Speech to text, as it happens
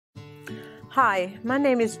Hi, my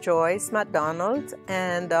name is Joyce McDonald,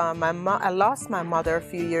 and I lost my mother a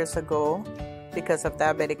few years ago because of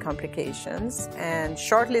diabetic complications, and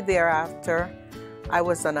shortly thereafter I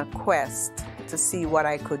was on a quest to see what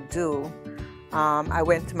I could do. I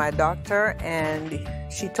went to my doctor and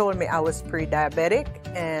she told me I was pre-diabetic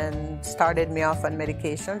and started me off on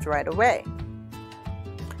medications right away.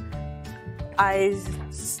 I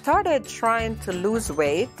started trying to lose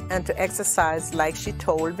weight and to exercise like she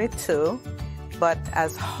told me to, but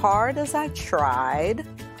as hard as I tried,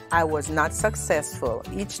 I was not successful.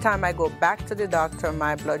 Each time I go back to the doctor,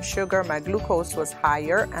 my blood sugar, my glucose was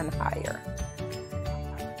higher and higher.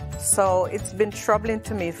 So it's been troubling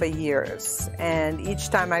to me for years, and each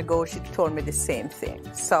time I go, she told me the same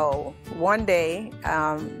thing. So one day,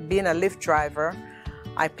 being a Lyft driver,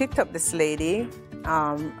 I picked up this lady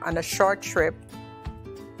on a short trip,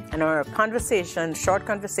 and our short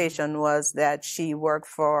conversation was that she worked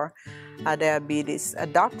for a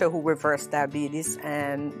doctor who reversed diabetes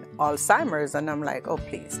and Alzheimer's, and I'm like, oh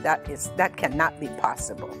please, that cannot be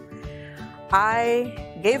possible.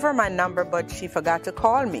 I gave her my number, but she forgot to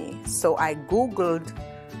call me, so I Googled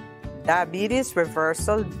diabetes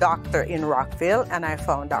reversal doctor in Rockville, and I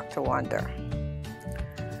found Dr. Wonder.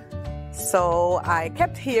 So I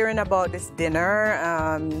kept hearing about this dinner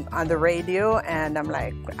on the radio, and I'm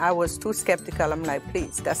like, I was too skeptical. I'm like,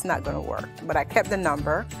 please, that's not going to work. But I kept the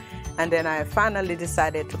number, and then I finally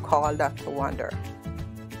decided to call Dr. Wonder.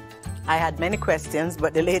 I had many questions,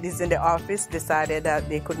 but the ladies in the office decided that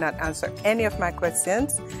they could not answer any of my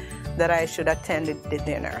questions, that I should attend the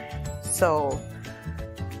dinner. So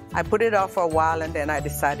I put it off for a while, and then I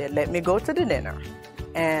decided, let me go to the dinner.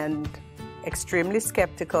 And extremely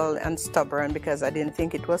skeptical and stubborn because I didn't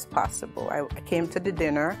think it was possible, I came to the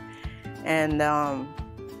dinner, and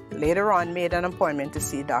later on made an appointment to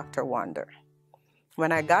see Dr. Wonder.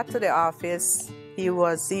 When I got to the office, he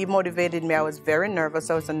motivated me. I was very nervous.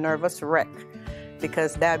 I was a nervous wreck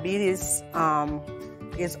because diabetes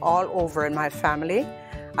is all over in my family.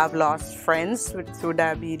 I've lost friends through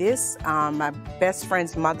diabetes. My best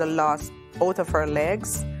friend's mother lost both of her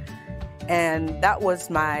legs, and that was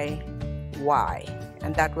my why,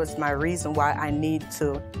 and that was my reason why I need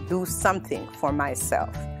to do something for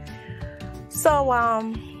myself. So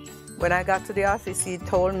when I got to the office, he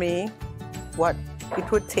told me what it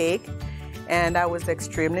would take, and I was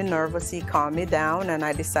extremely nervous. He calmed me down, and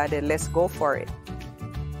I decided, let's go for it.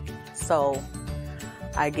 So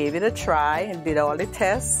I gave it a try and did all the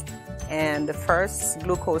tests, and the first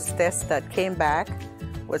glucose test that came back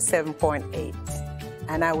was 7.8,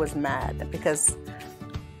 and I was mad because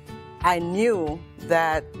I knew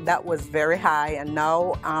that was very high, and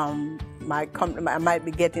now I might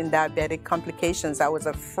be getting diabetic complications. I was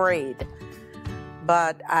afraid.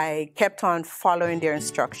 But I kept on following their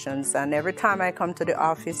instructions, and every time I come to the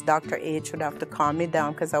office, Dr. H would have to calm me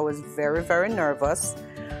down because I was very, very nervous.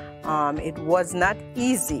 It was not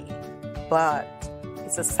easy, but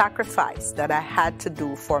it's a sacrifice that I had to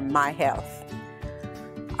do for my health.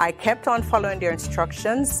 I kept on following their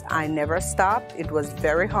instructions. I never stopped. It was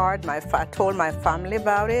very hard. I told my family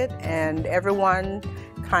about it, and everyone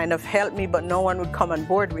kind of helped me, but no one would come on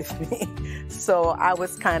board with me. So I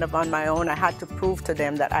was kind of on my own. I had to prove to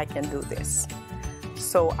them that I can do this.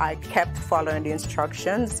 So I kept following the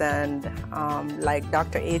instructions, and like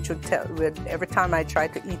Dr. H would tell, every time I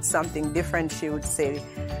tried to eat something different, she would say,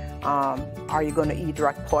 are you going to eat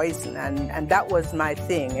rat poison? And that was my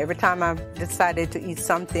thing. Every time I decided to eat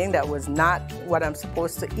something that was not what I'm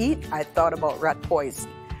supposed to eat, I thought about rat poison,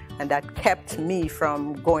 and that kept me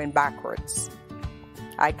from going backwards.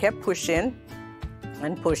 I kept pushing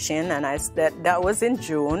and pushing, and that was in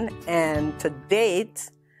June, and to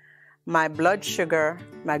date, my blood sugar,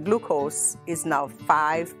 my glucose is now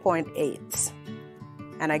 5.8.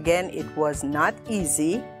 And again, it was not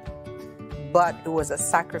easy, but it was a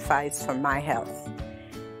sacrifice for my health.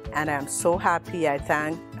 And I'm so happy. I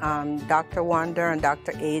thank Dr. Wonder and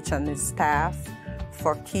Dr. H and his staff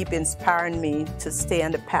for keep inspiring me to stay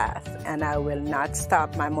on the path, and I will not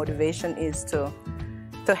stop. My motivation is to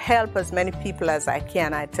help as many people as I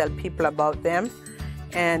can. I tell people about them.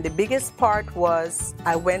 And the biggest part was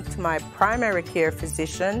I went to my primary care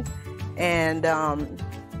physician, and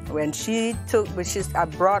when I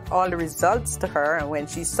brought all the results to her, and when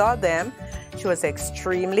she saw them, she was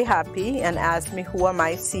extremely happy and asked me, who am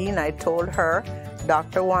I seeing? I told her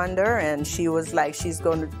Dr. Wonder, and she was like, she's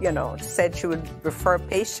going to, said she would refer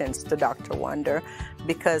patients to Dr. Wonder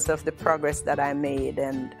because of the progress that I made.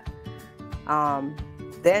 And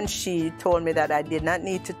then she told me that I did not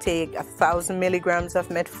need to take 1,000 milligrams of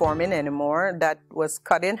Metformin anymore. That was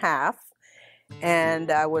cut in half.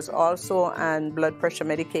 and I was also on blood pressure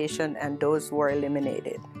medication, and those were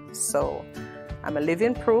eliminated. So I'm a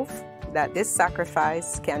living proof that this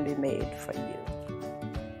sacrifice can be made for you.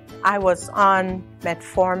 I was on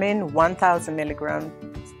Metformin 1,000 milligrams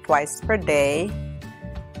twice per day,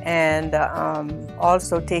 and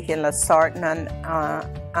also taking losartan and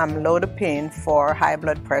amlodipine for high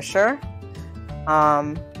blood pressure.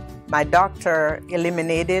 My doctor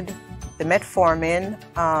eliminated the Metformin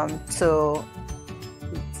to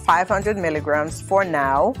 500 milligrams for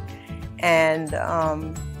now, and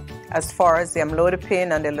as far as the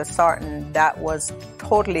amlodipine and the losartan, that was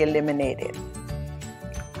totally eliminated.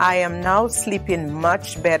 I am now sleeping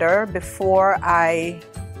much better. Before I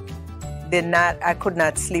could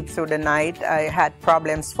not sleep through the night. I had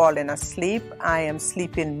problems falling asleep. I am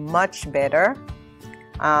sleeping much better.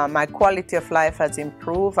 My quality of life has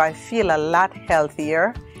improved. I feel a lot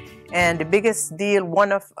healthier. And the biggest deal,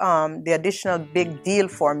 one of the additional big deal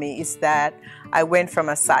for me is that I went from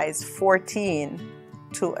a size 14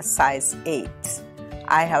 to a size 8.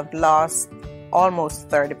 I have lost almost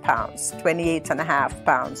 30 pounds, 28.5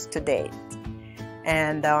 pounds to date.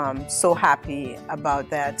 And so happy about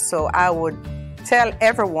that. So I would tell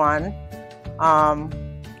everyone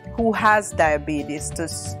who has diabetes to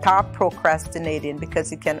stop procrastinating,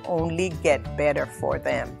 because it can only get better for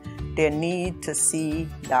them. They need to see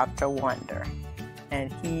Dr. Wonder,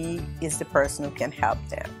 and he is the person who can help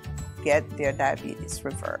them get their diabetes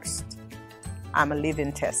reversed. I'm a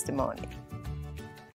living testimony.